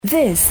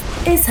This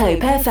is Hope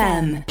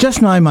FM.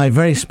 Just now, my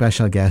very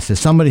special guest is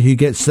somebody who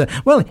gets,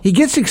 he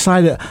gets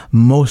excited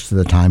most of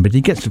the time, but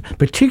he gets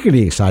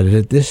particularly excited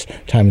at this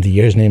time of the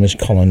year. His name is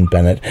Colin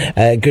Bennett.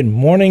 Good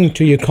morning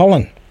to you,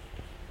 Colin.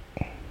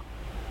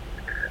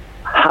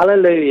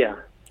 Hallelujah.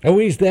 Oh,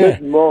 he's there.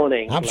 Good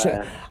morning.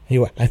 Absolutely.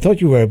 I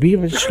thought you were a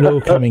bit slow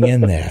coming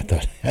in there.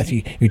 I thought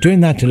you're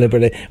doing that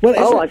deliberately.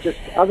 Well,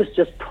 I was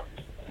just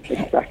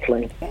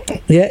exactly.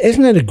 Yeah,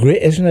 isn't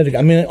it?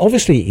 I mean,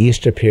 obviously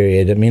Easter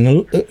period. I mean,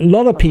 a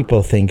lot of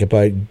people think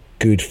about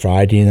Good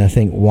Friday, and I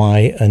think,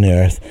 why on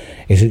earth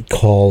is it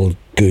called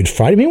Good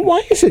Friday? I mean,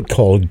 why is it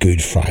called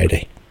Good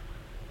Friday?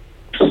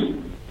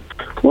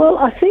 Well,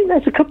 I think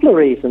there's a couple of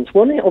reasons.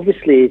 One,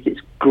 obviously, is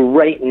it's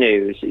great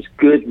news. It's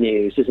good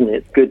news, isn't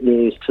it? Good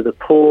news to the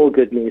poor,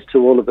 good news to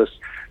all of us,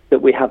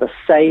 that we have a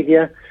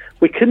Saviour.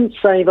 We couldn't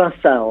save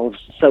ourselves,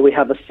 so we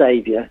have a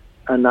Saviour,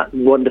 and that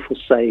wonderful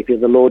Saviour,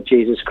 the Lord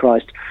Jesus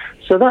Christ.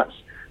 So that's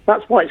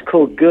why it's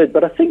called good.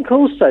 But I think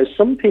also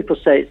some people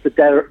say it's the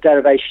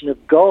derivation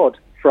of God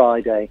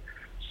Friday.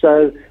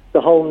 So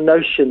the whole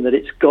notion that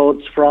it's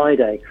God's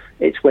Friday.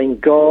 It's when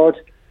God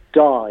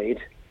died,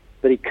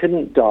 but he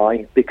couldn't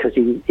die because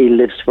he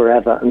lives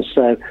forever. And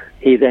so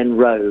he then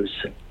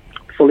rose.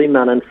 Fully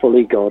man and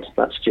fully God.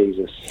 That's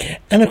Jesus.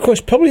 And of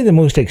course, probably the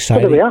most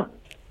exciting... There we are.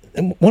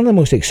 One of the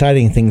most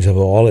exciting things of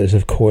all is,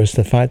 of course,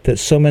 the fact that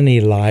so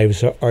many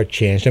lives are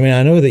changed. I mean,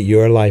 I know that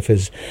your life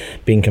has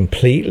been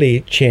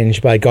completely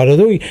changed by God,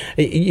 although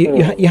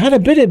you had a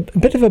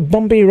bit of a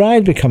bumpy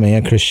ride becoming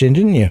a Christian,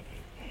 didn't you?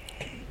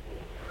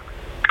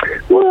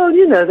 Well,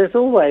 there's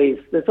always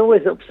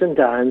ups and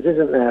downs,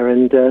 isn't there?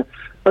 And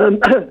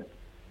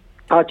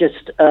I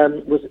just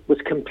was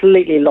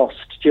completely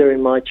lost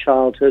during my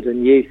childhood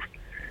and youth.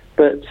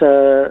 But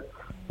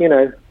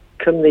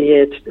come the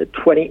year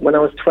 20, when I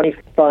was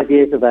 25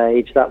 years of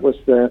age, that was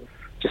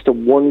just a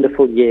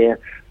wonderful year.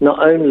 Not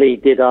only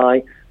did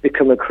I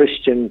become a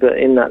Christian, but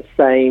in that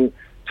same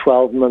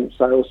 12 months,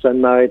 I also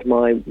married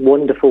my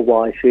wonderful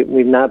wife.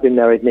 We've now been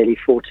married nearly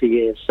 40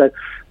 years. So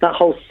that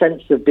whole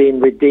sense of being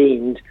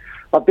redeemed,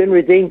 I've been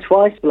redeemed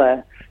twice,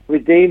 Blair.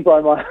 Redeemed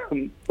by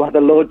the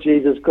Lord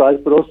Jesus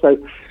Christ, but also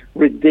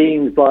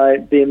redeemed by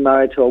being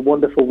married to a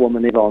wonderful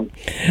woman, Yvonne.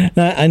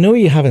 Now, I know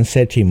you haven't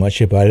said too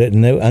much about it,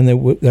 and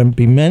there'll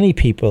be many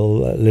people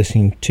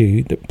listening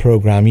to the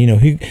programme,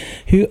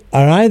 who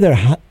are either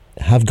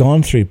have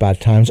gone through bad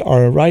times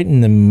or are right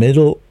in the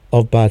middle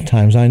of bad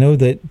times. I know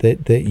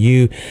that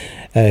you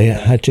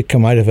had to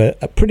come out of a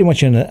pretty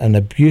much an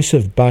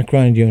abusive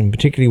background,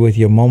 particularly with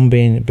your mum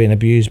being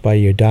abused by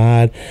your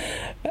dad,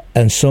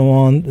 and so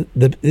on.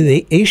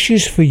 The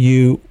issues for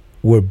you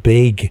were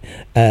big,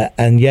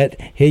 and yet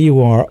here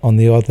you are on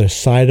the other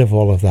side of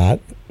all of that,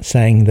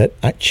 saying that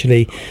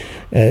actually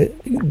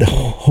the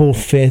whole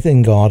faith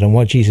in God and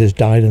what Jesus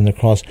died on the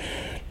cross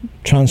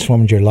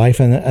transformed your life,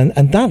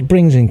 and that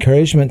brings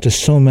encouragement to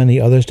so many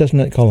others, doesn't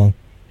it, Colin?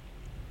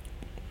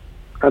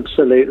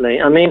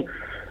 Absolutely. I mean,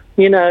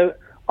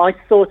 I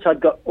thought I'd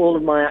got all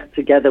of my act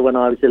together when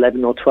I was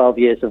 11 or 12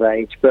 years of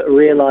age, but a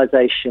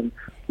realisation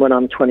when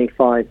I'm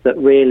 25 that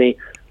really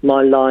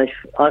my life,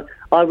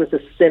 I was a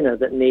sinner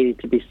that needed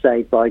to be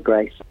saved by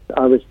grace.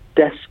 I was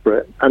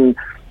desperate, and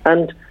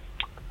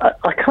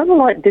I kind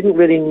of didn't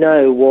really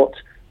know what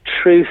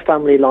true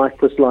family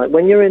life was like.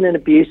 When you're in an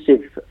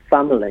abusive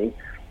family,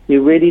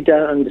 you really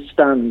don't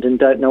understand and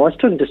don't know. I was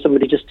talking to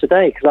somebody just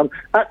today, because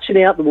I'm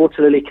actually at the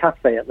Water Lily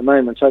Cafe at the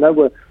moment. I know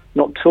we're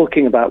not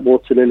talking about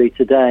Water Lily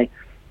today,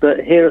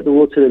 but here at the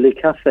Water Lily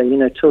Cafe,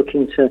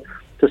 talking to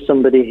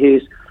somebody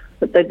who's,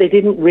 they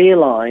didn't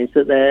realise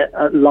that their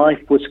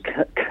life was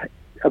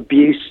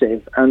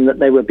abusive and that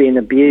they were being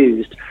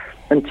abused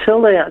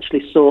until they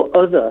actually saw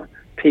other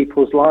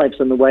people's lives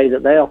and the way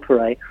that they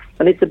operate.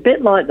 And it's a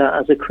bit like that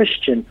as a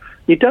Christian.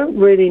 You don't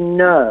really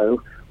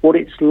know what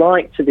it's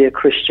like to be a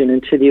Christian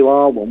until you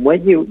are one.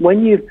 When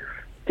you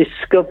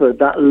discover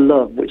that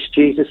love which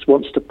Jesus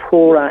wants to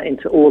pour out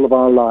into all of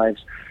our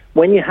lives,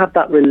 when you have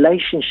that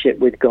relationship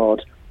with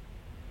God,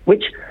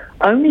 which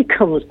only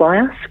comes by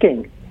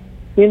asking.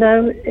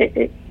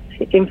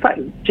 In fact,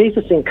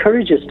 Jesus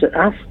encourages us to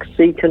ask,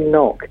 seek and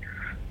knock.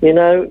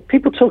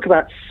 People talk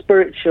about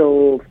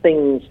spiritual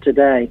things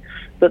today,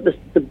 but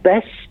the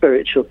best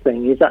spiritual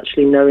thing is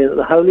actually knowing that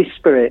the Holy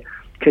Spirit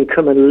can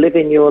come and live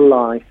in your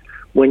life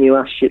when you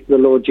ask the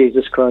Lord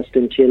Jesus Christ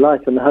into your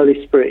life, and the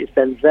Holy Spirit is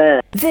then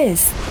there.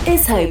 This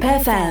is Hope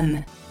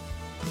FM.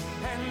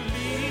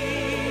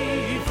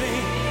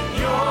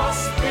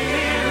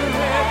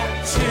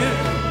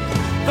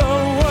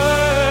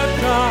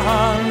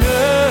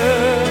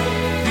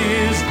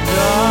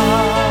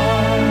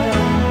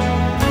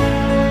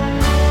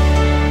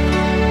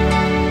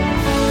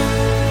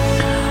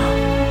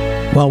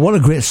 Well, what a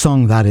great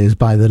song that is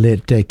by the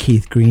late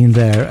Keith Green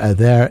there.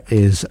 There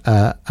is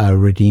a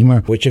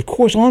Redeemer, which of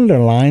course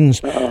underlines,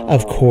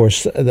 of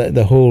course,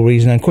 the whole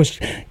reason. And of course,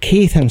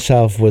 Keith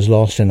himself was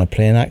lost in a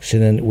plane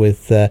accident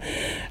with I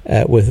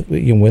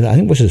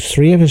think was it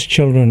 3 of his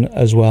children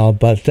as well.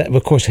 But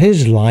of course,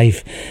 his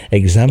life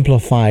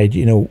exemplified,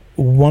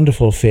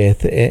 wonderful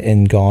faith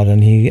in God,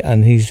 and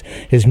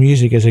his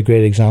music is a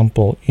great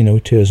example,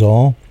 to us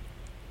all.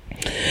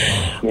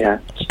 Yeah,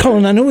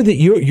 Colin, I know that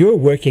you're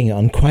working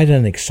on quite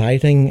an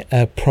exciting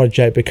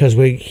project, because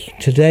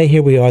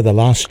here we are, the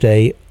last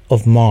day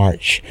of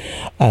March,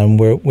 and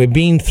we've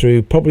been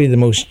through probably the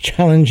most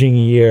challenging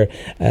year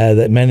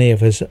that many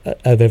of us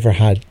have ever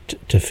had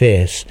to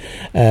face.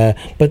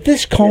 But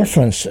this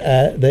conference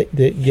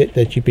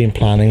that you've been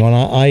planning on,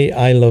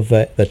 I love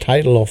the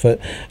title of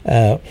it.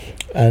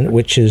 And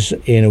which is,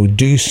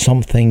 do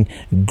something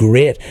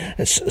great.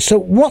 So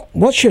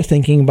what's your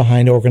thinking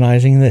behind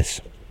organising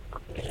this?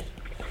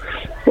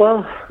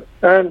 Well,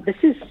 this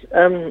is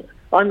I'm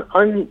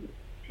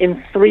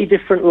in 3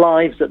 different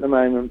lives at the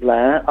moment,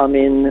 Blair. I'm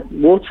in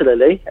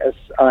Waterlily, as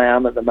I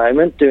am at the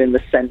moment, doing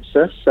the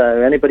census.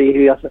 So anybody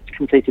who hasn't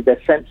completed their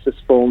census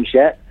forms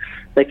yet,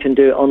 they can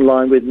do it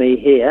online with me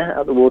here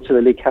at the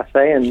Waterlily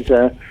Cafe, and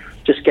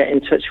just get in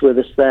touch with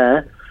us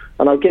there.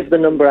 And I'll give the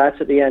number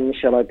out at the end,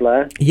 shall I,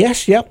 Blair?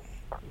 Yes, yep.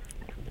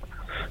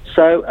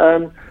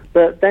 So,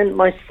 but then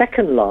my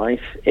second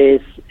life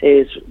is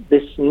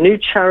this new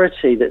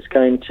charity that's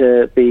going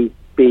to be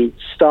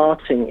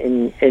starting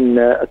in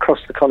across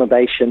the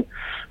conurbation,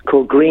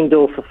 called Green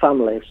Door for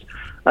Families.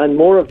 And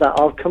more of that,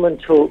 I'll come and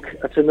talk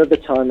at another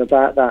time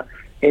about that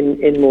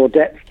in more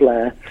depth,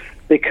 Blair,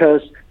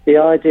 because the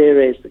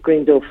idea is that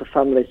Green Door for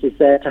Families is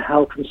there to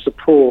help and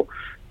support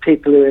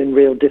people who are in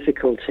real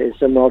difficulties,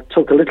 and I'll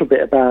talk a little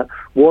bit about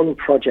one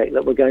project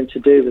that we're going to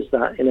do with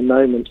that in a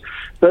moment.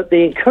 But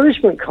the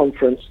encouragement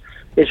conference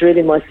is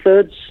really my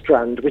third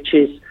strand, which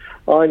is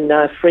I'm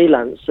now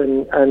freelance,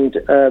 and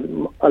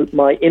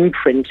my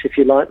imprint, if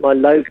you like, my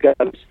logo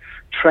is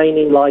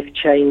Training Life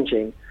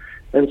Changing.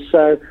 And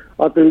so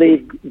I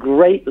believe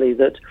greatly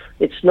that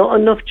it's not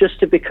enough just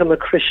to become a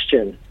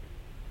Christian.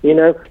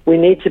 We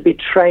need to be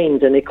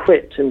trained and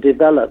equipped and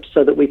developed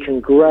so that we can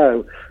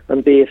grow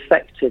and be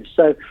effective.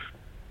 So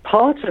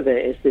part of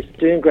it is this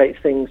doing great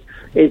things.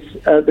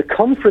 The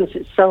conference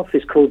itself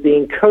is called the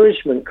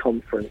Encouragement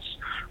Conference,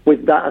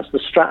 with that as the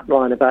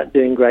strapline about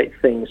doing great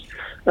things.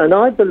 And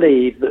I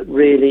believe that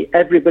really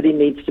everybody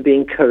needs to be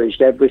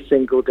encouraged every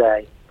single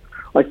day.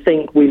 I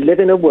think we live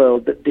in a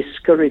world that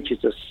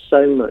discourages us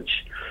so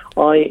much.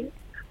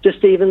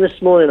 Just even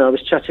this morning I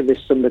was chatting with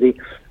somebody,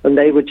 and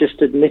they were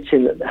just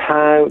admitting that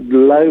how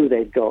low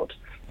they'd got.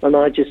 And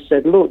I just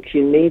said, look,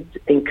 you need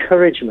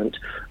encouragement.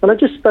 And I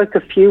just spoke a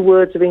few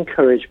words of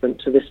encouragement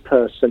to this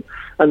person,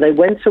 and they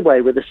went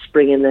away with a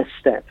spring in their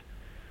step,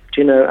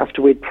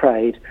 after we'd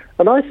prayed.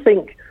 And I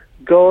think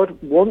God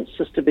wants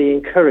us to be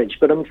encouraged,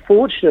 but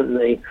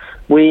unfortunately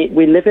we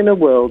live in a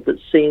world that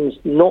seems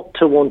not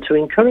to want to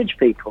encourage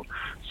people.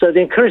 So the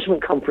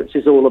encouragement conference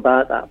is all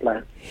about that,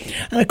 Blair.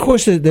 And of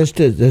course,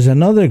 there's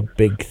another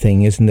big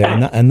thing, isn't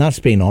there? And that's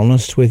being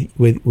honest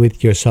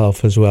with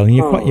yourself as well. And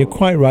you're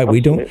quite right.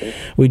 Absolutely.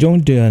 We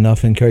don't do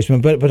enough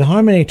encouragement. But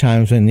how many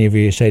times when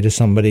you say to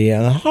somebody,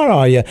 "How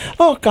are you?"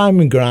 "Oh,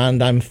 I'm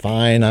grand. I'm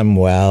fine. I'm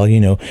well."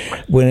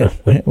 When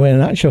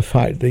in actual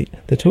fact the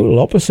total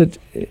opposite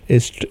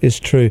is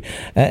true.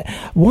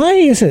 Why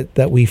is it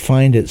that we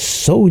find it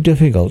so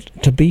difficult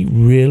to be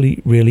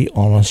really, really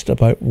honest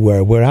about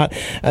where we're at?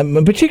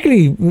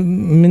 Particularly,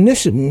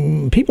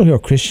 people who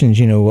are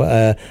Christians,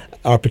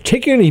 are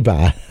particularly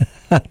bad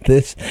at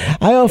this.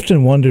 I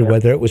often wondered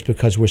whether it was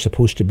because we're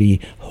supposed to be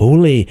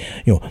holy,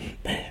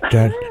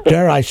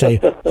 dare I say,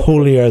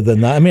 holier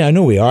than that. I mean, I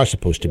know we are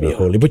supposed to be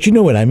holy, but you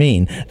know what I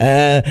mean.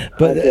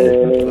 But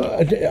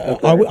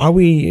are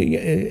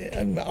we?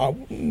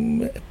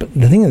 But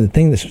the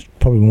thing that's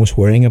probably most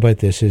worrying about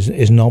this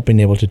is not being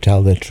able to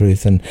tell the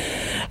truth, and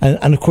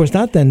of course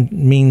that then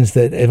means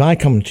that if I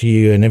come to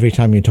you and every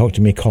time you talk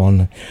to me,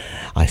 Colin,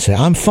 I say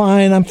I'm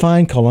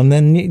fine, Colin,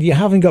 then you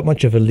haven't got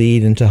much of a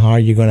lead into how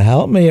you're going to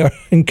help me or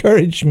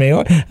encourage me,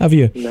 or have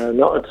you? No,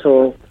 not at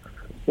all.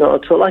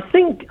 Not at all. I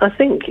think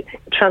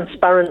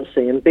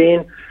transparency and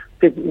being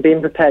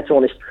prepared to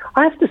honest.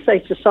 I have to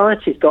say,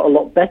 society's got a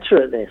lot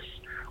better at this.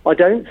 I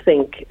don't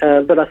think,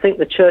 but I think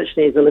the church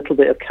needs a little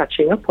bit of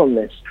catching up on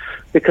this,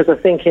 because I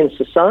think in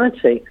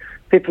society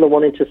people are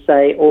wanting to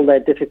say all their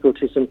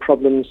difficulties and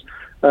problems,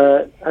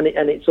 and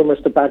it's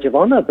almost a badge of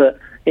honour. But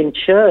in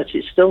church,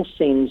 it still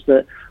seems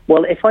that,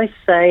 well, if I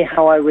say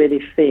how I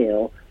really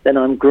feel, then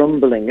I'm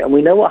grumbling. And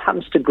we know what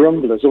happens to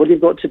grumblers. All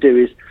you've got to do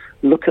is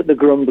look at the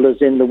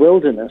grumblers in the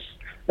wilderness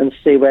and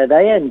see where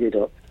they ended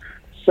up.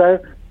 So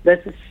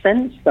there's a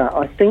sense that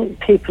I think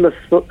people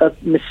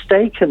have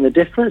mistaken the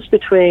difference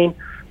between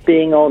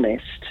being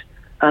honest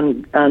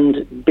and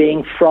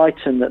being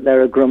frightened that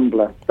they're a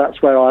grumbler.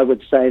 That's where I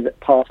would say that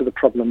part of the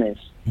problem is.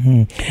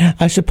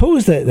 I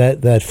suppose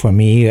that for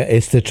me,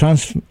 it's the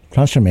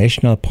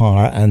transformational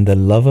power and the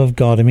love of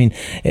God. I mean,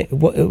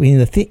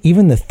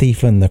 even the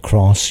thief on the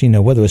cross,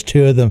 whether it was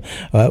two of them,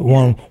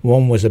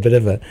 one was a bit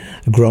of a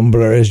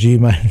grumbler, as you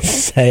might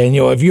say, and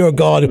if you're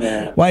God,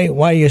 why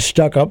are you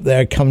stuck up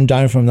there? Come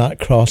down from that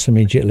cross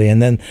immediately.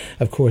 And then,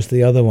 of course,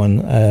 the other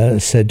one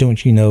said,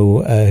 don't you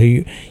know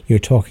who you're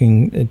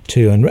talking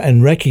to,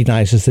 and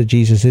recognizes that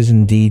Jesus is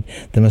indeed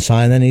the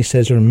Messiah. And then he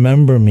says,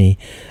 remember me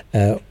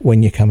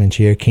when you come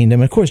into your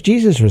kingdom. And of course,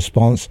 Jesus'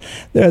 response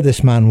there,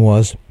 this man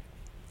was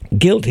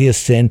guilty of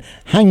sin,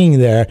 hanging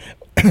there,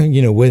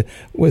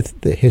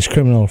 with his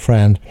criminal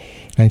friend.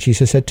 And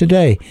Jesus said,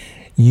 today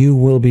you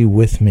will be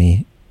with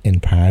me in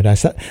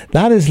paradise.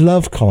 That is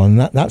love, Colin.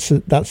 That's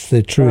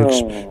the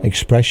true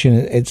expression.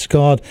 It's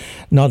God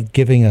not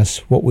giving us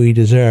what we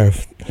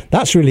deserve.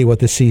 That's really what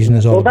the season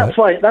is all about.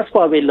 That's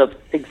why we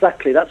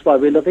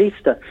love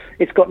Easter.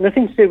 It's got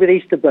nothing to do with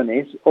Easter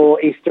bunnies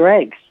or Easter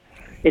eggs.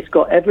 It's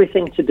got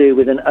everything to do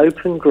with an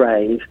open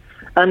grave.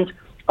 And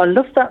I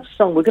love that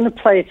song. We're going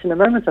to play it in a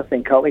moment, I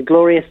think, aren't we?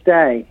 Glorious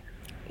Day,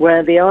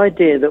 where the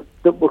idea that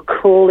we're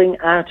calling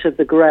out of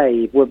the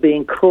grave, we're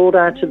being called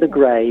out of the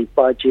grave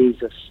by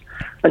Jesus.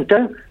 And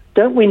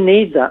don't we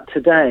need that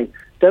today?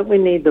 Don't we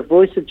need the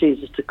voice of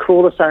Jesus to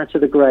call us out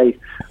of the grave?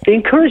 The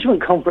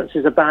Encouragement Conference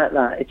is about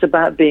that. It's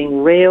about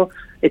being real.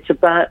 It's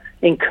about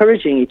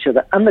encouraging each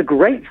other. And the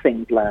great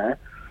thing, Blair,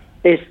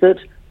 is that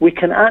we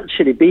can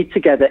actually be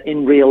together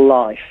in real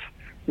life.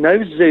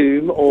 No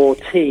Zoom or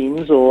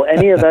Teams or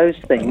any of those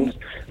things.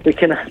 We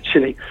can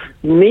actually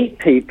meet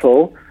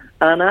people,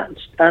 and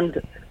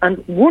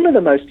one of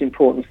the most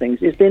important things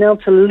is being able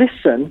to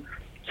listen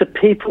to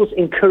people's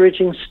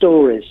encouraging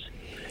stories.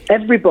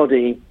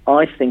 Everybody,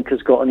 I think,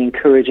 has got an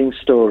encouraging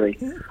story.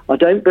 I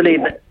don't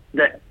believe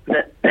that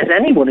there's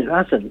anyone who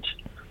hasn't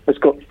has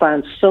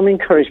found some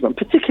encouragement,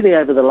 particularly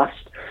over the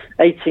last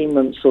 18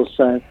 months or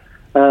so,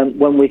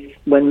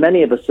 when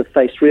many of us have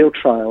faced real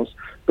trials,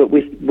 but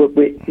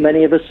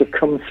many of us have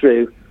come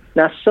through.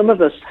 Now, some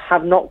of us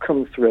have not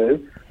come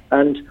through,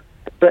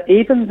 but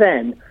even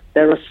then,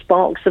 there are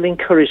sparks of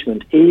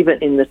encouragement,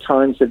 even in the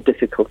times of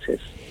difficulties.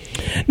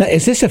 Now,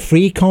 is this a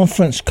free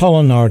conference,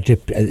 Colin, or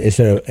is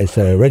there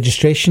a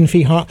registration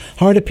fee?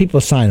 How do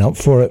people sign up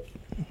for it?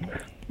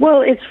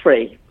 Well, it's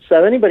free,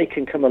 so anybody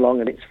can come along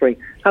and it's free.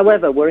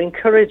 However, we're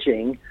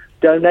encouraging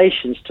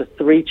donations to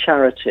 3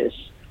 charities,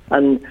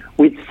 and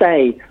we'd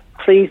say,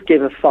 please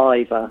give a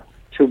 $5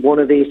 to one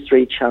of these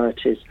 3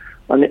 charities.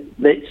 And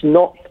it's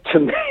not to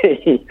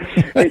me.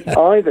 It's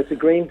either to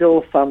Green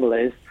Door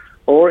Families,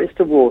 or it's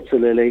to Water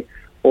Lily,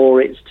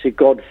 or it's to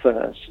God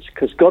First,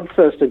 because God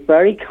First are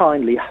very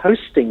kindly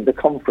hosting the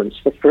conference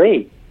for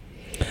free.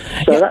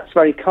 So that's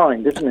very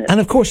kind, isn't it? And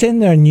of course, in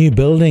their new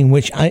building,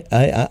 which I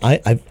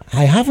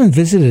haven't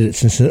visited it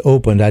since it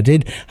opened. I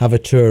did have a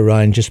tour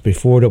around just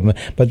before it opened,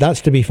 but that's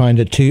to be found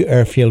at 2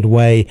 Airfield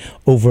Way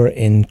over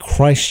in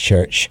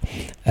Christchurch.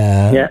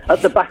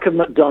 At the back of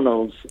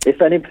McDonald's. If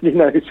anybody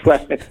knows where,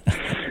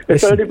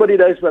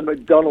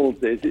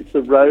 McDonald's is, it's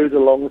the road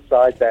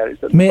alongside there.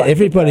 It's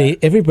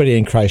everybody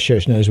in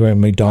Christchurch knows where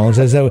McDonald's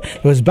is. There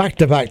was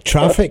back-to-back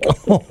traffic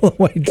all the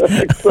way.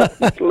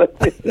 Exactly.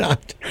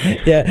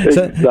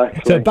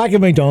 So back at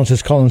McDonald's,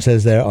 as Colin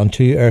says there, on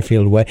 2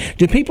 Airfield Way.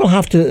 Do people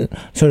have to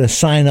sort of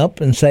sign up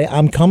and say,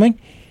 I'm coming?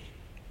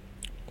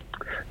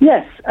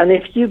 Yes, and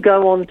if you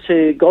go on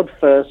to God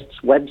First's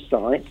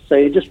website, so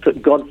you just put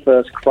God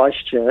First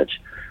Christchurch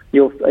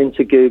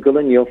into Google,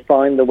 and you'll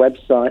find the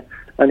website,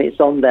 and it's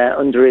on there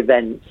under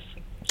events.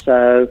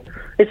 So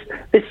it's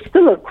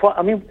still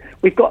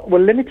we're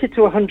limited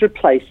to 100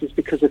 places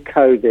because of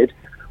COVID.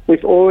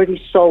 We've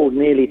already sold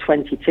nearly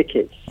 20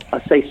 tickets.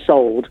 I say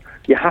sold.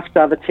 You have to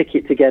have a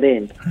ticket to get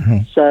in.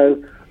 Mm-hmm.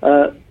 So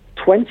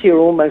 20 are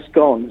almost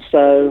gone.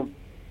 So,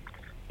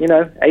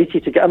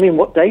 80 to go. I mean,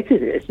 what date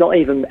is it? It's not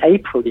even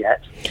April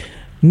yet.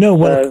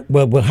 No,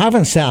 I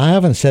haven't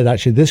said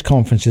actually this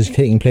conference is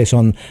taking place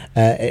on,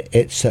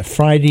 it's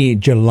Friday,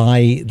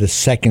 July the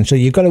 2nd. So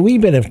you've got a wee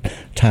bit of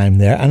time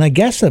there. And I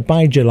guess that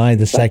by July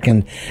the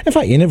 2nd, in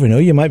fact, you never know,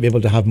 you might be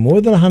able to have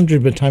more than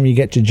 100 by the time you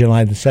get to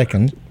July the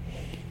 2nd.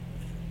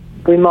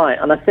 We might.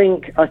 And I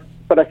think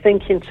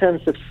in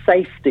terms of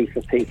safety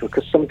for people,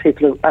 because some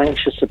people are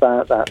anxious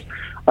about that,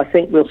 I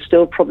think we'll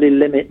still probably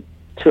limit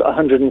to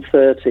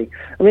 130.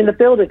 I mean, the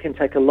building can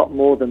take a lot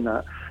more than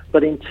that.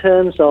 But in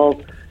terms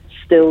of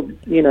still,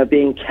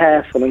 being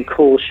careful and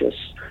cautious,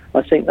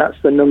 I think that's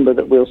the number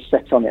that we'll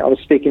set on it. I was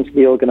speaking to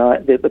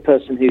the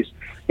person who's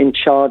in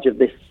charge of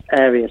this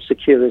area,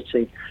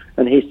 security,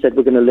 and he said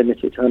we're going to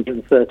limit it to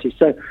 130.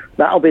 So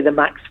that'll be the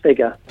max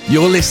figure.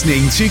 You're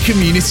listening to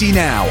Community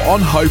Now on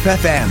Hope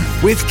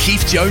FM with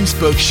Keith Jones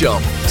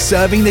Bookshop,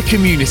 serving the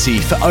community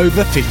for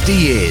over 50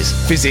 years.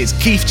 Visit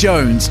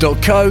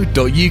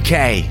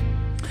keithjones.co.uk.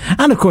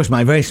 And of course,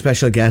 my very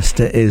special guest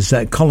is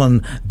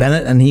Colin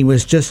Bennett, and he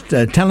was just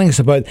telling us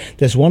about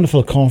this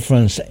wonderful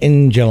conference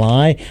in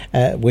July,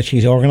 which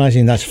he's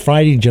organising. That's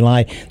Friday,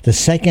 July the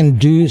 2nd.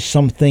 Do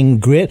something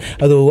great.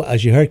 Although,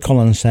 as you heard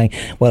Colin saying,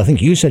 well, I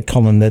think you said,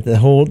 Colin, that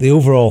the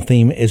overall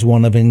theme is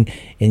one of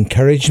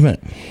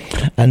encouragement.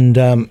 And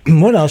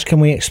what else can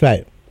we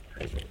expect?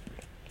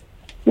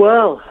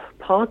 Well,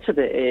 part of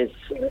it is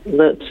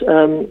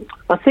that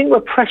I think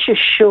we're precious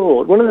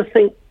short. One of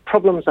the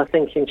problems, I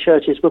think, in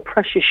churches, we're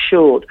precious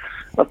short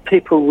of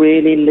people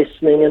really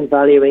listening and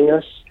valuing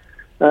us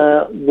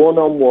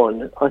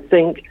one-on-one. I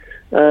think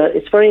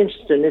it's very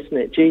interesting, isn't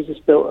it? Jesus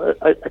built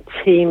a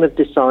team of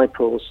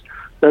disciples,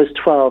 those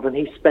 12, and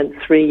he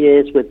spent 3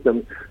 years with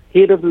them.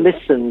 He'd have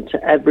listened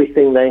to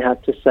everything they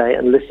had to say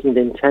and listened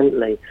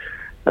intently,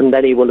 and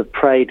then he will have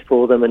prayed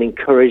for them and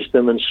encouraged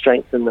them and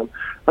strengthened them.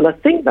 And I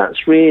think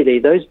that's really,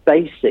 those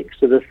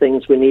basics are the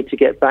things we need to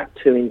get back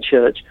to in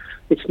church.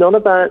 It's not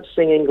about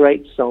singing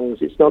great songs.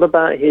 It's not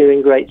about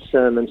hearing great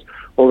sermons,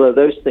 although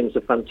those things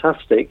are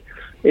fantastic.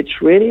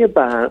 It's really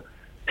about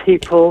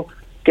people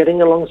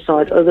getting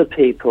alongside other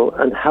people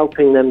and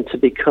helping them to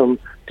become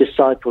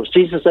disciples.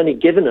 Jesus has only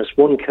given us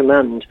one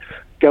command.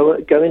 Go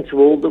into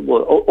all the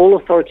world. All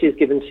authority is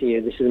given to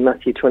you. This is in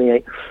Matthew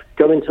 28.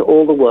 Go into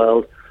all the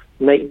world,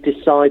 make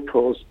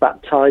disciples,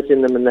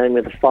 baptizing them in the name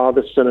of the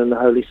Father, Son, and the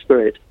Holy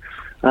Spirit,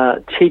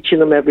 teaching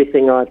them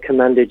everything I've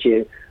commanded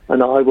you,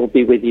 and I will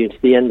be with you to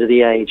the end of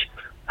the age.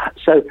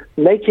 So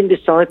making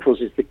disciples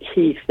is the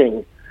key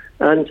thing.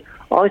 And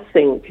I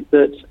think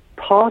that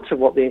part of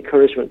what the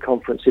Encouragement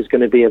Conference is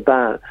going to be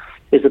about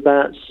is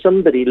about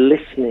somebody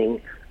listening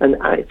and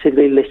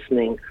actively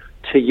listening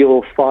to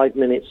your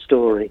 5-minute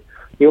story,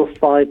 your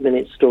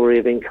 5-minute story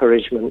of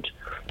encouragement.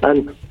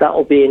 And that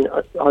will be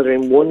either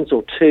in 1s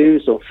or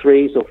 2s or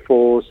 3s or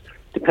 4s,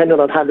 depending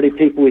on how many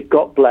people we've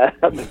got, Blair,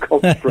 at the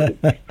conference.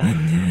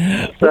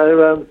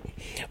 So,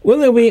 will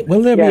there be?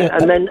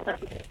 And then I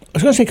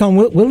was going to say, Colin,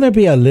 will there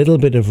be a little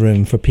bit of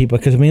room for people?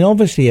 Because I mean,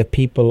 obviously, if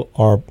people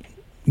are,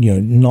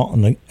 not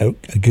in a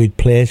good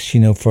place,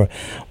 for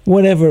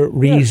whatever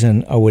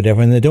reason or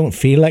whatever, and they don't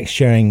feel like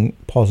sharing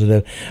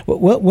positive,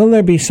 will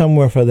there be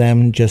somewhere for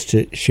them just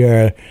to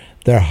share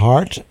their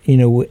heart,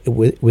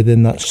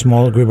 within that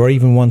small group or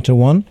even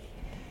one-to-one?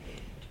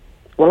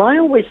 Well, I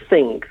always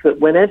think that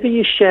whenever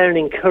you share an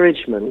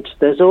encouragement,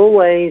 there's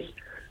always,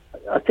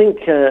 I think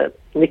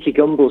Nicky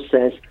Gumbel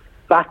says,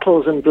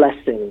 battles and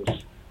blessings.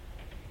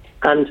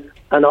 And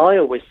I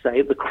always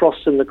say the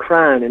cross and the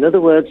crown. In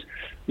other words,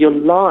 your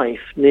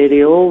life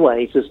nearly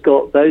always has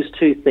got those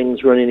two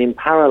things running in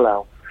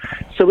parallel.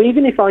 So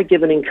even if I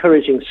give an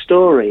encouraging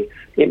story,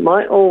 it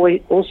might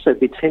always also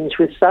be tinged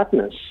with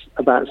sadness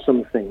about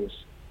some things.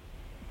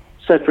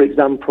 So, for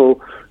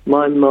example,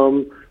 my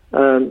mum,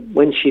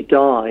 when she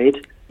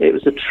died, it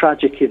was a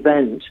tragic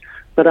event,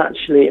 but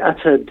actually at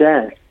her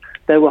death,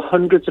 there were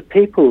hundreds of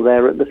people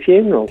there at the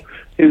funeral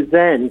who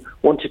then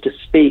wanted to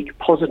speak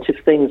positive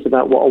things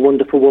about what a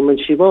wonderful woman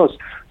she was.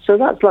 So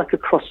that's like a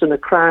cross and a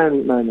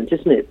crown moment,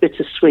 isn't it?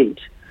 Bittersweet.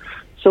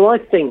 So I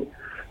think,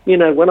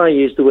 when I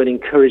use the word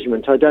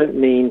encouragement, I don't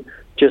mean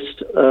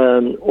just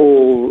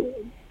all,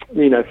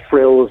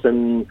 frills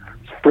and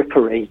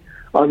frippery.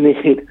 I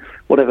mean,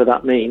 whatever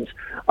that means.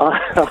 I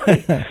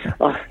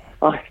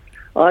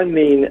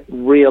mean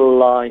real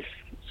life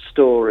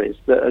stories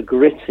that are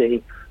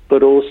gritty,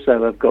 but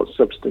also have got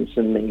substance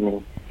and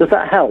meaning. Does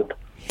that help?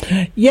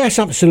 Yes,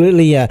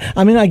 absolutely. Yeah,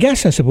 I mean, I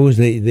suppose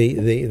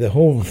the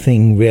whole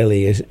thing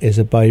really is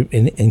about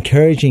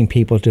encouraging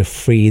people to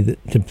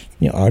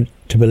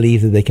to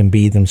believe that they can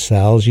be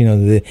themselves.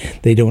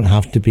 They don't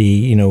have to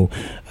be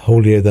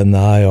holier than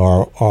thou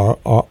or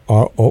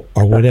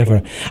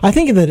whatever. I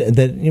think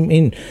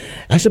that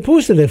I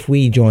suppose that if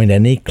we joined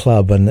any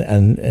club, and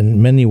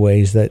in many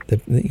ways that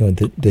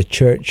the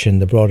church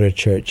and the broader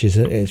church is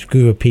a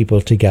group of people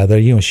together,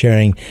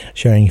 sharing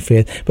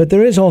faith. But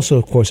there is also,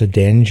 of course, a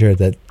danger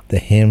that the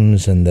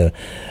hymns and the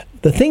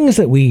things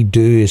that we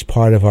do as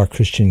part of our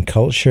Christian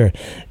culture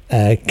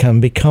can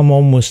become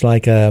almost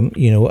like a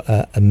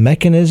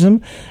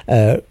mechanism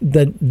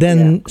that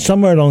then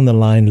somewhere along the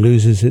line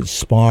loses its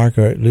spark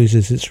or it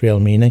loses its real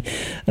meaning.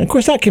 And of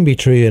course that can be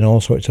true in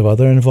all sorts of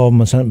other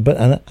involvements.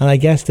 But I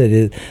guess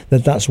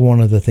that's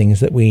one of the things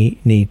that we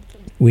need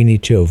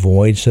to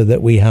avoid, so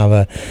that we have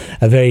a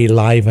very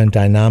live and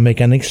dynamic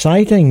and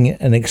exciting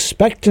and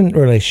expectant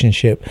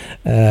relationship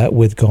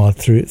with God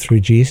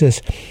through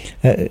Jesus.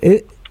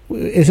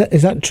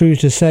 Is that true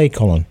to say,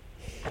 Colin?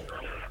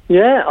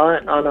 Yeah,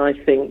 I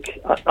think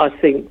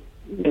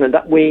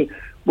that we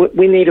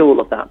need all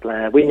of that,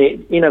 Blair. We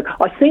need,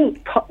 I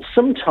think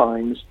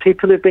sometimes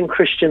people who've been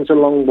Christians a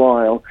long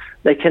while,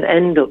 they can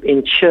end up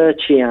in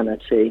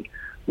churchianity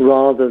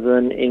rather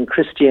than in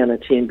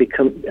Christianity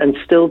and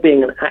still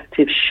being an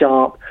active,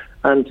 sharp,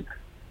 and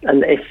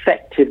an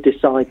effective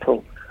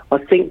disciple. I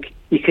think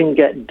you can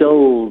get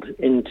dulled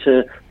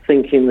into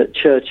thinking that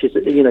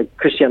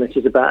Christianity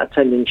is about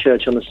attending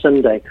church on a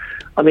Sunday.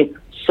 I mean,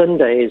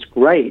 Sunday is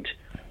great,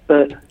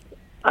 but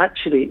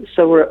actually,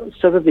 so are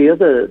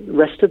the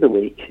rest of the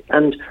week.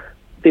 And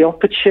the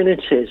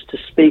opportunities to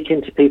speak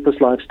into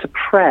people's lives, to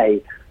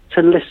pray,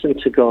 to listen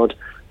to God,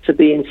 to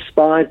be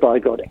inspired by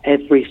God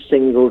every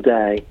single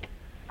day.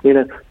 You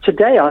know,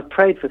 today I've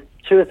prayed for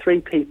 2 or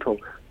 3 people.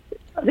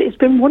 It's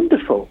been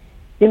wonderful.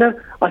 You know,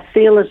 I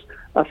feel as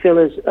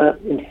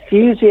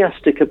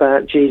enthusiastic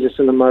about Jesus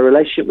and my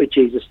relationship with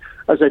Jesus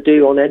as I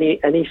do on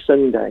any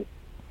Sunday.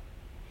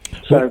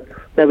 So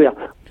there we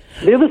are.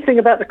 The other thing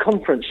about the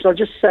conference, I'll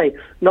just say,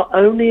 not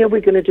only are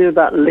we going to do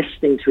about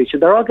listening to each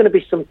other, there are going to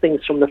be some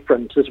things from the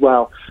front as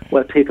well,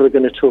 where people are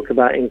going to talk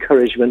about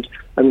encouragement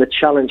and the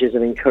challenges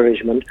of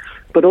encouragement.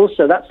 But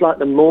also, that's like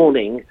the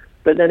morning.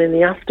 But then in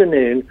the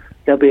afternoon,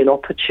 there'll be an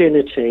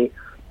opportunity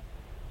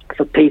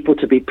for people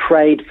to be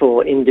prayed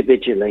for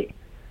individually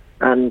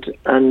and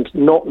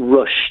not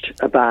rushed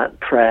about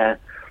prayer.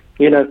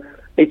 You know,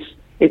 it's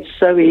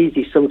so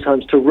easy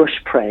sometimes to rush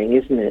praying,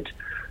 isn't it?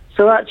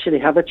 So actually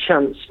have a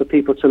chance for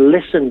people to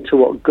listen to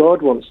what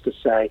God wants to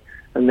say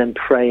and then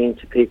pray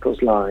into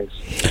people's lives.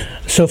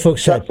 So,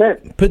 folks,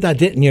 put that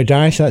date in your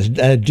diary. So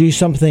that's Do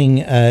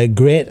Something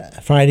Great,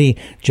 Friday,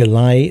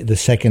 July the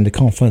 2nd. The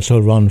conference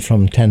will run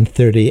from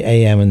 10:30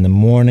 a.m. in the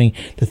morning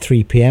to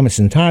 3 p.m. It's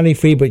entirely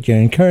free, but you're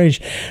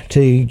encouraged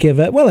to give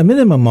a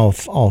minimum of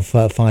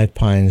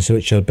 £5,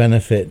 which will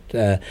benefit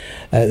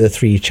the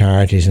 3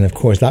 charities. And of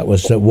course, that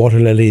was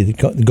Water Lily,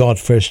 the God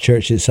First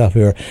Church itself,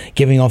 who are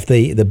giving off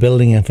the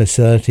building and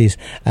facilities,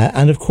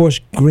 and of course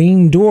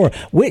Green Door,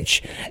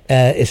 which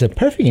is a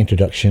perfect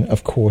introduction,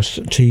 of course,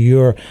 to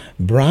your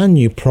brand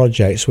new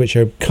projects which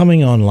are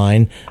coming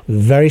online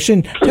very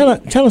soon.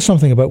 Tell us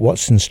something about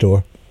what's in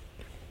store.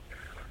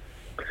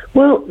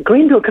 Well,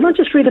 Green Door, can I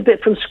just read a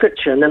bit from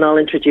Scripture and then I'll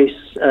introduce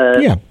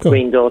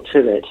Green Door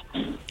to it.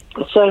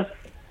 So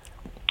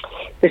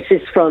this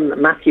is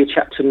from Matthew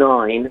chapter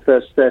 9,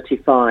 verse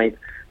 35.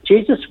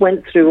 Jesus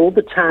went through all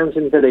the towns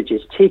and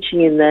villages,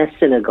 teaching in their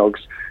synagogues,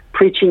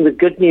 preaching the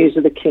good news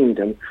of the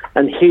kingdom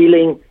and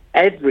healing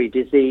every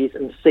disease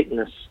and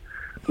sickness.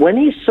 When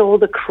he saw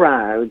the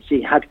crowds, he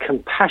had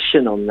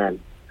compassion on them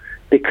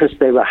because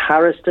they were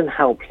harassed and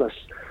helpless,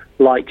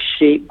 like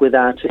sheep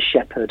without a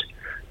shepherd.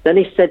 Then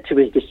he said to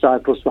his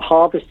disciples, the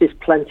harvest is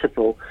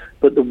plentiful,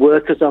 but the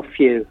workers are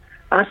few.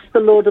 Ask the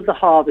Lord of the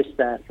harvest,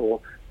 therefore,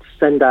 to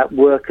send out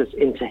workers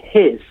into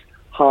his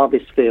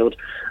harvest field.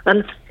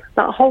 And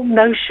that whole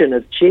notion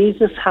of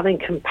Jesus having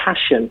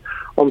compassion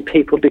on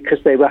people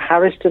because they were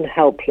harassed and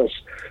helpless,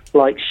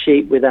 like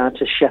sheep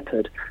without a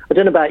shepherd. I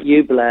don't know about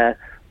you, Blair,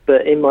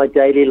 but in my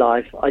daily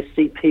life, I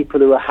see people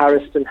who are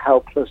harassed and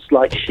helpless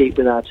like sheep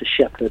without a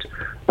shepherd.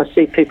 I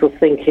see people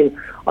thinking,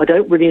 I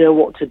don't really know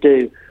what to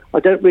do.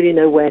 I don't really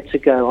know where to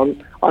go.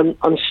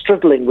 I'm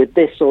struggling with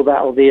this or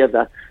that or the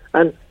other.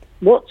 And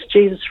what's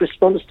Jesus'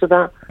 response to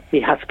that? He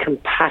has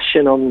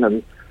compassion on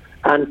them.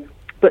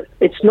 But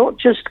it's not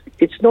just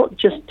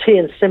tea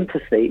and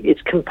sympathy.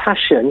 It's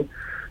compassion.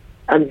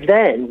 And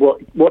then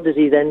what does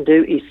he then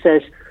do? He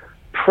says,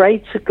 pray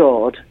to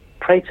God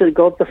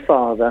the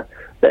Father,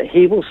 that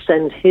he will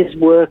send his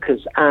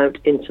workers out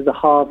into the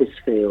harvest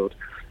field.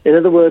 In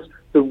other words,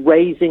 the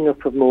raising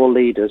up of more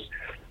leaders.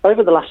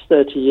 Over the last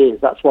 30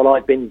 years, that's what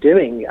I've been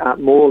doing at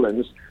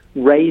Moorlands,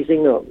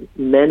 raising up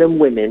men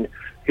and women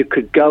who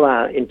could go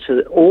out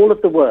into all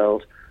of the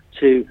world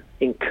to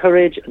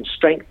encourage and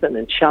strengthen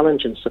and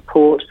challenge and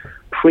support,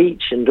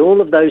 preach and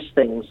all of those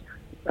things,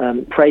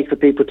 pray for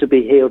people to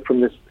be healed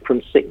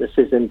from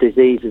sicknesses and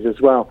diseases as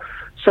well.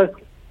 So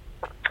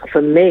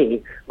for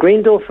me,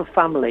 Green Door for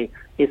Family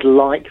is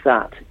like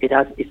that.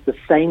 It's the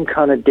same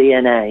kind of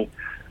DNA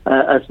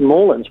as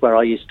Moorlands, where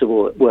I used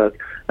to work.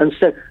 And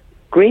so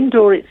Green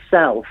Door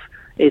itself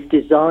is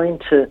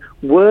designed to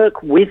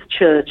work with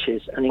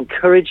churches and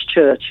encourage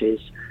churches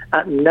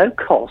at no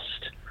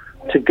cost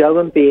to go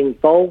and be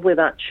involved with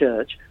that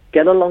church,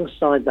 get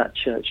alongside that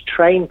church,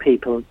 train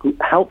people,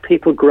 help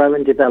people grow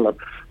and develop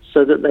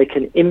so that they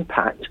can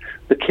impact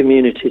the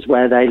communities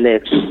where they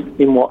live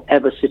in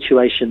whatever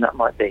situation that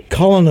might be.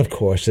 Colin, of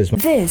course, is...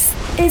 This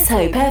is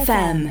Hope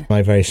FM.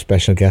 My very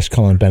special guest,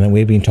 Colin Bennett.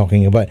 We've been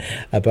talking about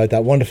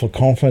that wonderful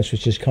conference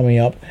which is coming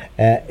up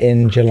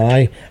in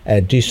July,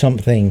 Do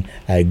Something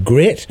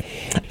Great.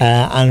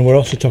 And we're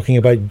also talking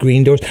about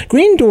Green Doors.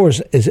 Green Doors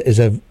is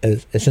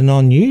an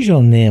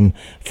unusual name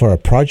for a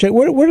project.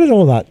 Where did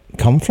all that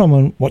come from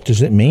and what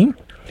does it mean?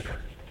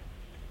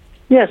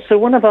 Yeah, so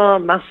one of our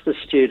master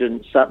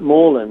students at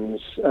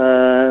Moorlands,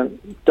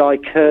 Di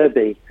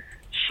Kirby,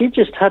 she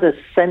just had a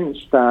sense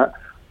that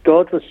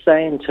God was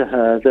saying to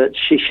her that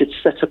she should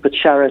set up a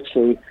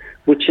charity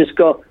which has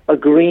got a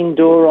green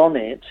door on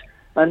it.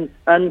 And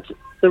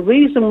the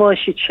reason why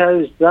she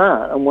chose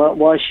that and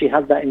why she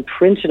had that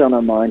imprinted on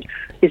her mind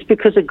is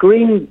because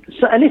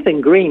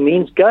anything green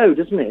means go,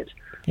 doesn't it?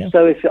 Yeah.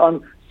 So if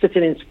I'm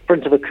sitting in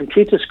front of a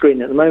computer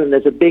screen at the moment,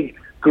 there's a big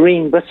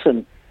green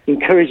button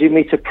encouraging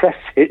me to press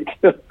it.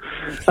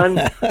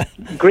 And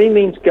green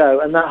means go,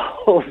 and that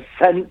whole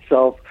sense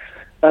of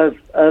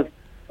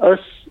us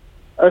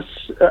as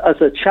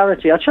a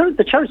charity.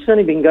 The charity's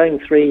only been going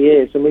 3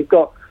 years, and we've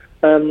got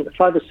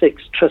 5 or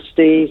 6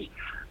 trustees.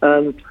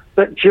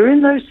 But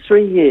during those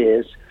 3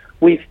 years,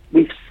 we've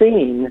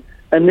seen,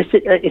 and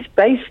it's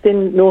based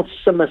in North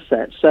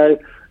Somerset, so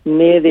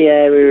near the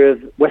area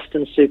of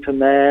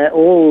Weston-super-Mare,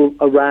 all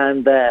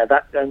around there,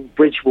 and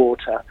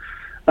Bridgewater.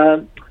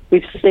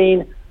 We've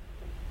seen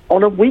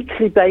on a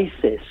weekly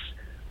basis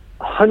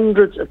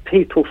hundreds of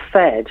people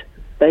fed.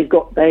 We've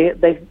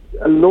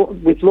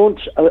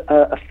launched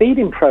a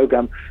feeding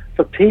program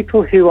for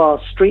people who are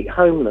street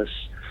homeless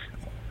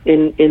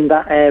in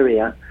that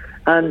area,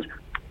 and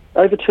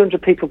over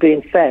 200 people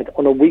being fed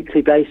on a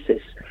weekly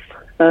basis,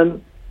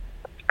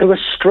 who are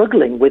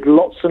struggling with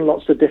lots and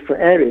lots of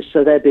different areas.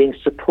 So they're being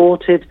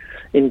supported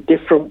in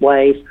different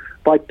ways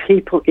by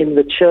people in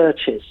the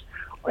churches.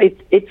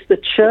 It's the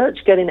church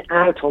getting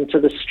out onto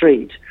the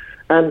street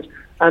and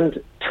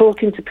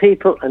talking to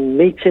people and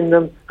meeting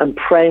them and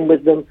praying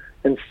with them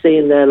and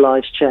seeing their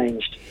lives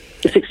changed.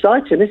 It's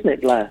exciting, isn't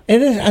it, Blair?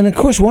 It is, and of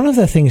course, one of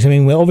the things, I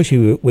mean,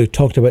 we've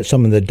talked about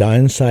some of the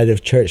downside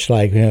of church,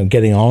 like, you know,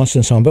 getting honest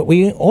and so on, but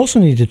we also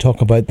need to talk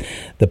about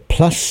the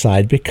plus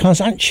side, because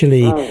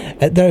actually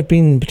there have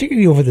been,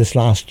 particularly over this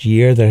last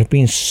year, there have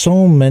been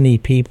so many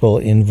people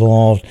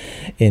involved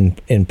in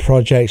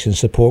projects and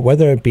support,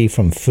 whether it be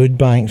from food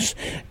banks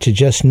to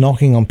just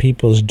knocking on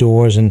people's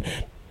doors and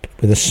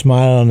with a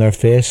smile on their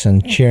face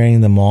and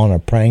cheering them on or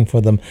praying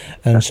for them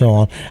and so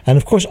on. And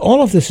of course,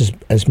 all of this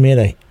has made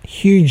a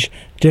huge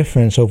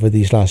difference over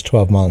these last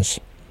 12 months.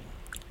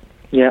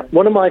 Yeah,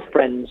 one of my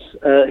friends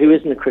who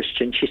isn't a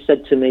Christian, she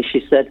said to me,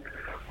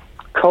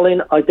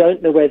 Colin, I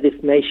don't know where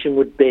this nation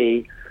would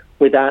be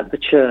without the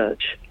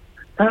church.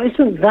 Now,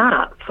 isn't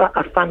that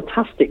a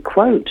fantastic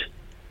quote?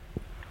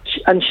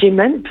 And she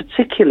meant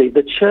particularly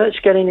the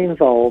church getting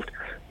involved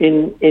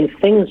in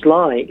things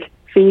like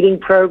feeding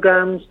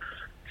programs,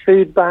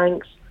 food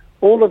banks,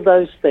 all of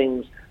those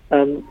things.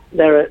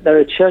 There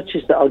are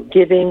churches that are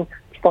giving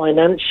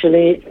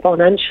financially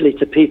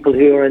to people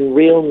who are in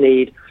real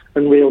need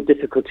and real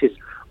difficulties.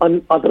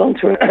 I belong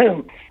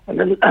to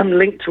I'm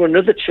linked to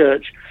another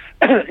church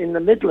in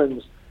the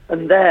Midlands,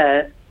 and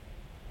there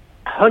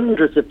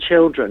hundreds of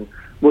children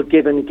were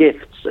given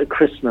gifts at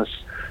Christmas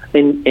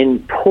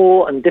in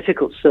poor and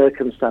difficult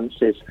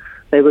circumstances.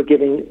 They were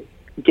giving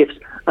gifts,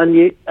 and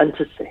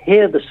to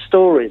hear the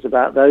stories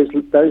about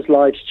those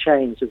lives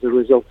changed as a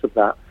result of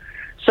that.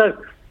 So,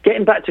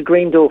 getting back to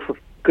Green Door,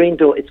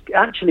 it's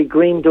actually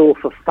Green Door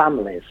for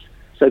Families.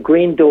 So,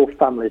 Green Door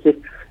Families.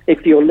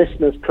 If your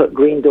listeners put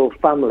Green Door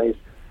Families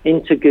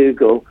into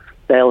Google,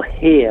 they'll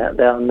be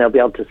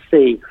able to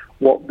see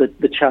what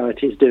the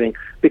charity is doing.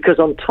 Because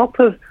on top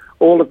of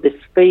all of this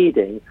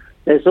feeding,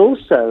 there's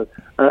also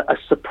a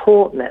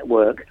support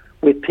network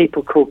with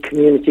people called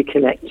community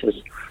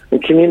connectors.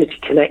 And community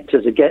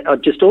connectors are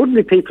just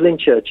ordinary people in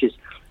churches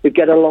who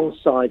get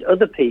alongside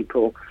other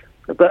people,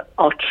 but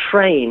are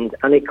trained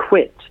and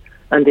equipped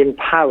and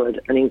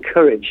empowered and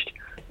encouraged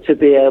to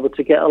be able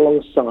to get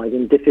alongside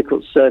in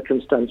difficult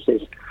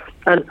circumstances.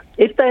 And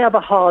if they have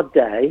a hard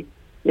day,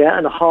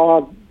 and a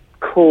hard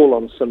call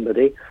on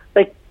somebody,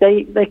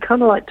 they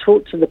kind of like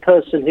talk to the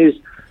person who's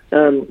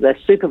their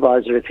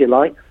supervisor, if you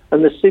like,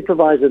 and the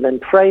supervisor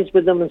then prays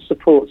with them and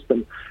supports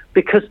them,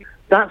 because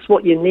that's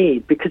what you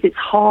need, because it's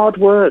hard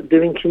work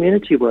doing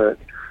community work.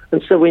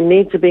 And so we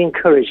need to be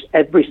encouraged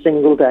every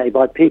single day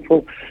by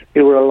people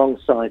who are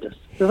alongside us.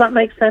 Does that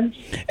make sense?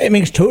 It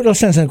makes total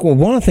sense. And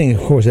one of the things,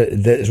 of course,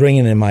 that's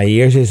ringing in my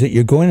ears is that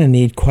you're going to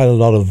need quite a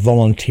lot of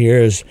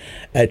volunteers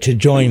to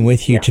join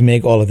with you to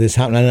make all of this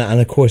happen. And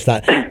of course,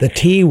 that the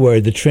T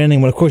word, the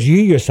training. Well, of course, you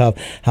yourself,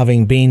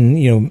 having been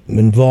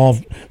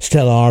involved,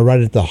 still are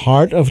right at the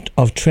heart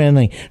of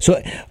training. So,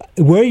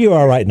 where you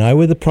are right now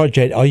with the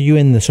project, are you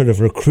in the sort of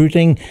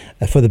recruiting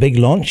for the big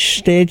launch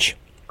stage?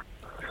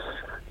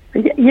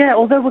 Yeah,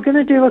 although we're going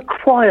to do a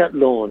quiet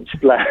launch,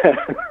 Blair.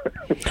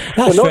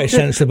 That's very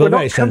sensible.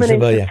 Very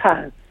sensible.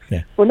 Yeah.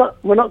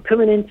 We're not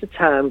coming into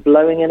town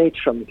blowing any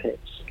trumpets.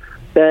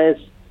 There's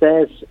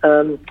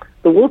the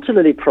Water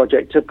Lily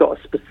Project have got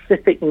a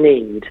specific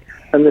need,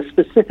 and the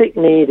specific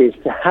need is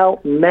to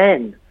help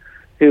men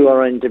who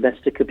are in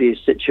domestic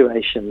abuse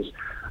situations.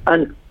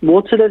 And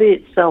Water Lily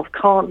itself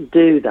can't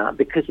do that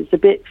because it's a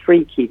bit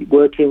freaky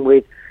working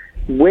with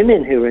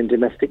women who are in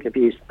domestic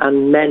abuse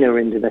and men who are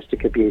in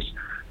domestic abuse.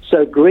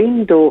 So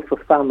Green Door for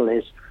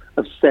Families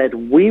have said,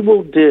 we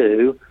will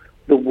do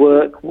the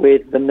work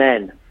with the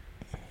men.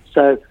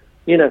 So,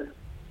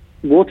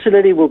 Water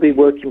Lily will be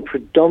working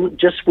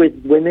just with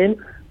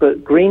women,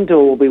 but Green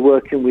Door will be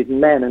working with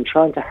men and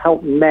trying to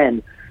help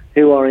men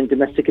who are in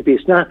domestic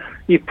abuse. Now,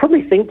 you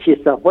probably think to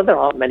yourself, well, there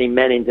aren't many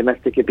men in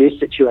domestic abuse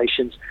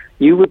situations.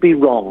 You would be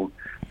wrong,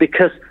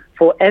 because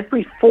for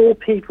every 4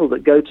 people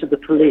that go to the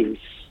police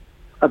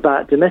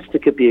about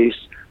domestic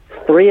abuse,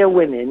 3 are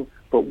women,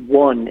 but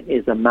 1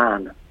 is a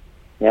man.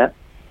 Yeah.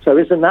 So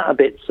isn't that a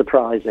bit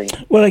surprising?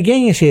 Well,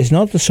 again, you see, it's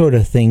not the sort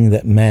of thing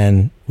that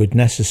men would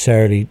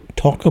necessarily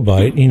talk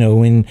about. You know,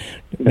 when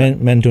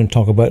men don't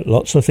talk about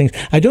lots of things.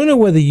 I don't know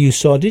whether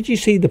did you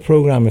see the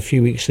programme a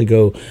few weeks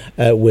ago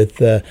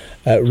with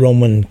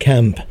Roman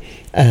Kemp?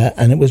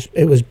 And it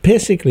was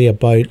basically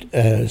about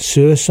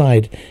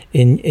suicide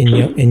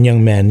in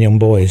young men, young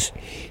boys.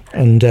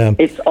 And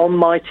it's on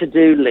my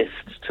to-do list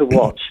to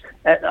watch.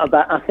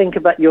 I think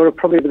you're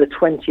probably the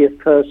 20th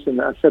person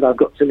that I said I've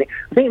got to meet.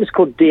 I think it was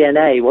called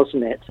DNA,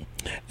 wasn't it?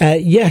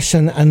 Yes,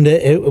 and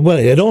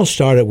it all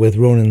started with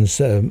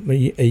Ronan's a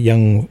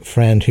young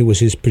friend who was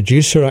his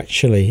producer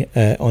actually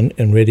on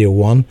Radio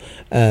 1,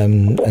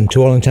 and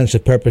to all intents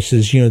and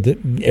purposes, you know,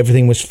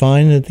 everything was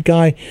fine. And the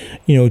guy,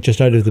 you know,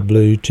 just out of the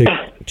blue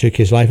took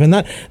his life, and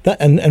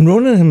and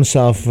Ronan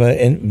himself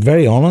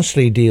very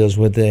honestly deals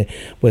with the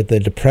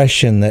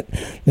depression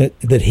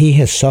that he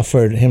has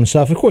suffered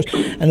himself, of course,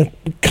 and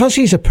because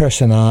he's a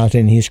personality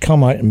and he's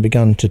come out and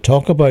begun to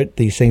talk about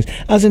these things,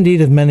 as indeed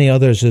have many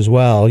others as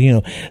well. You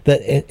know,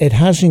 that it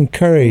has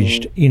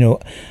encouraged, you know,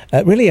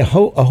 really a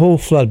whole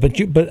flood. But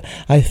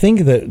I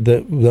think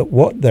that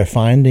what they're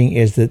finding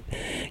is that,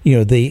 you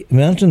know, the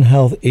mental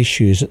health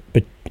issues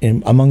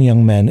among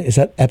young men is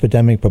at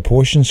epidemic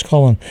proportions,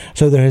 Colin.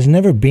 So there has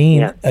never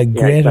been a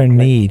greater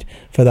need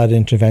for that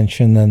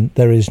intervention than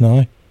there is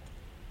now.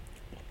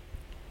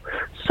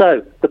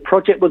 So the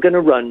project we're going to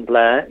run,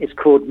 Blair, is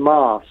called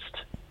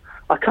MAST.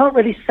 I can't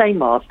really say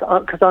MAST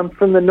because I'm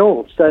from the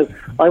north, so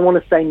I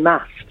want to say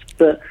MAST.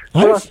 But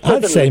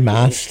I'd say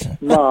MAST.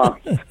 MAST.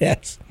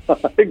 Yes.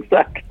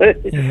 Exactly.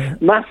 Yeah.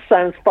 MAST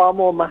sounds far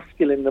more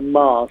masculine than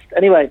MAST.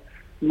 Anyway,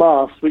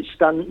 MAST, which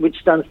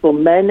stands for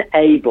Men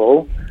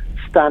Able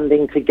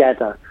Standing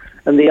Together.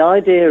 And the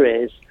idea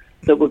is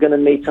that we're going to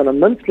meet on a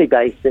monthly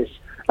basis.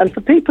 And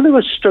for people who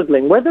are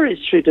struggling, whether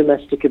it's through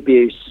domestic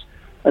abuse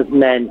as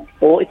men,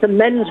 or it's a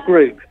men's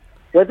group,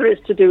 whether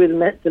it's to do with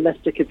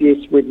domestic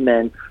abuse with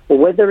men, or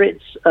whether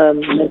it's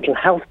mental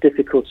health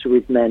difficulty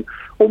with men,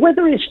 or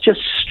whether it's just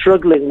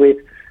struggling with,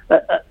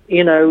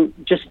 you know,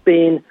 just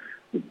being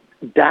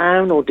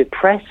down or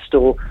depressed,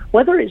 or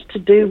whether it's to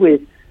do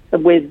with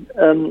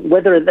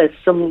whether there's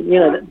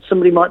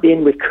somebody might be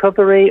in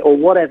recovery or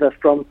whatever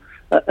from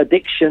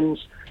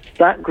addictions,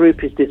 that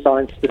group is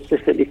designed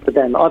specifically for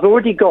them. I've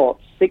already got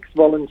 6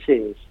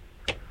 volunteers,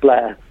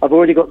 Blair. I've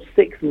already got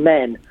 6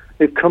 men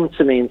who've come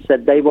to me and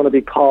said they want to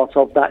be part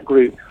of that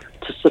group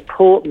to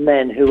support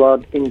men who are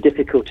in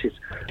difficulties.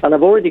 And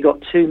I've already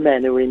got 2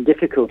 men who are in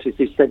difficulties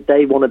who said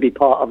they want to be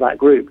part of that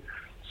group.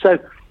 So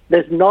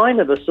there's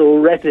 9 of us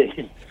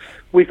already.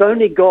 We've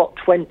only got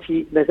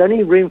 20, there's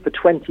only room for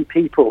 20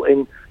 people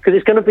in, because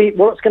it's going to be,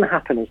 what's going to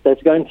happen is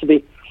there's going to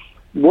be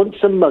once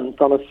a month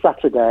on a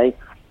Saturday,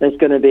 there's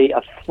going to be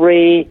a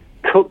free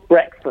cooked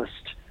breakfast.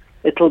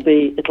 It'll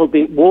be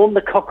warm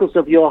the cockles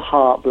of your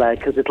heart, Blair,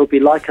 because it'll be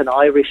like an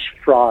Irish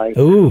fry,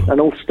 an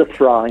Ulster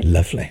fry.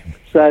 Lovely.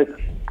 So,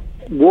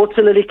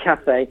 Water Lily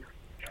Cafe,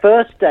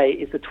 first day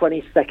is the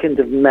 22nd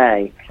of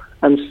May,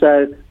 and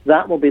so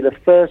that will be the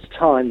first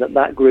time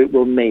that group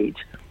will meet.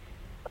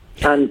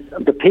 And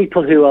the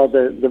people who are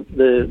the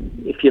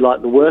if you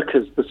like, the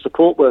workers, the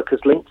support workers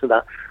linked to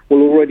that,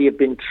 will already have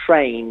been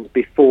trained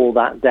before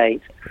that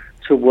date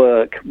to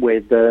work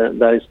with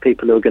those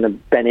people who are going to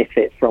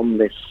benefit from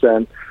this.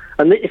 And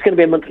it's going to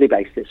be a monthly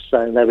basis.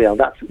 So there we are.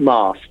 That's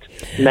MAST,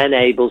 Men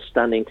Able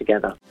Standing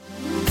Together.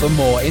 For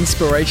more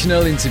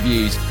inspirational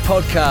interviews,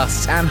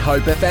 podcasts and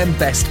Hope FM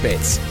Best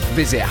Bits,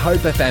 visit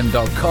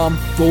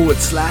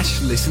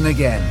hopefm.com/listen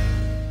again.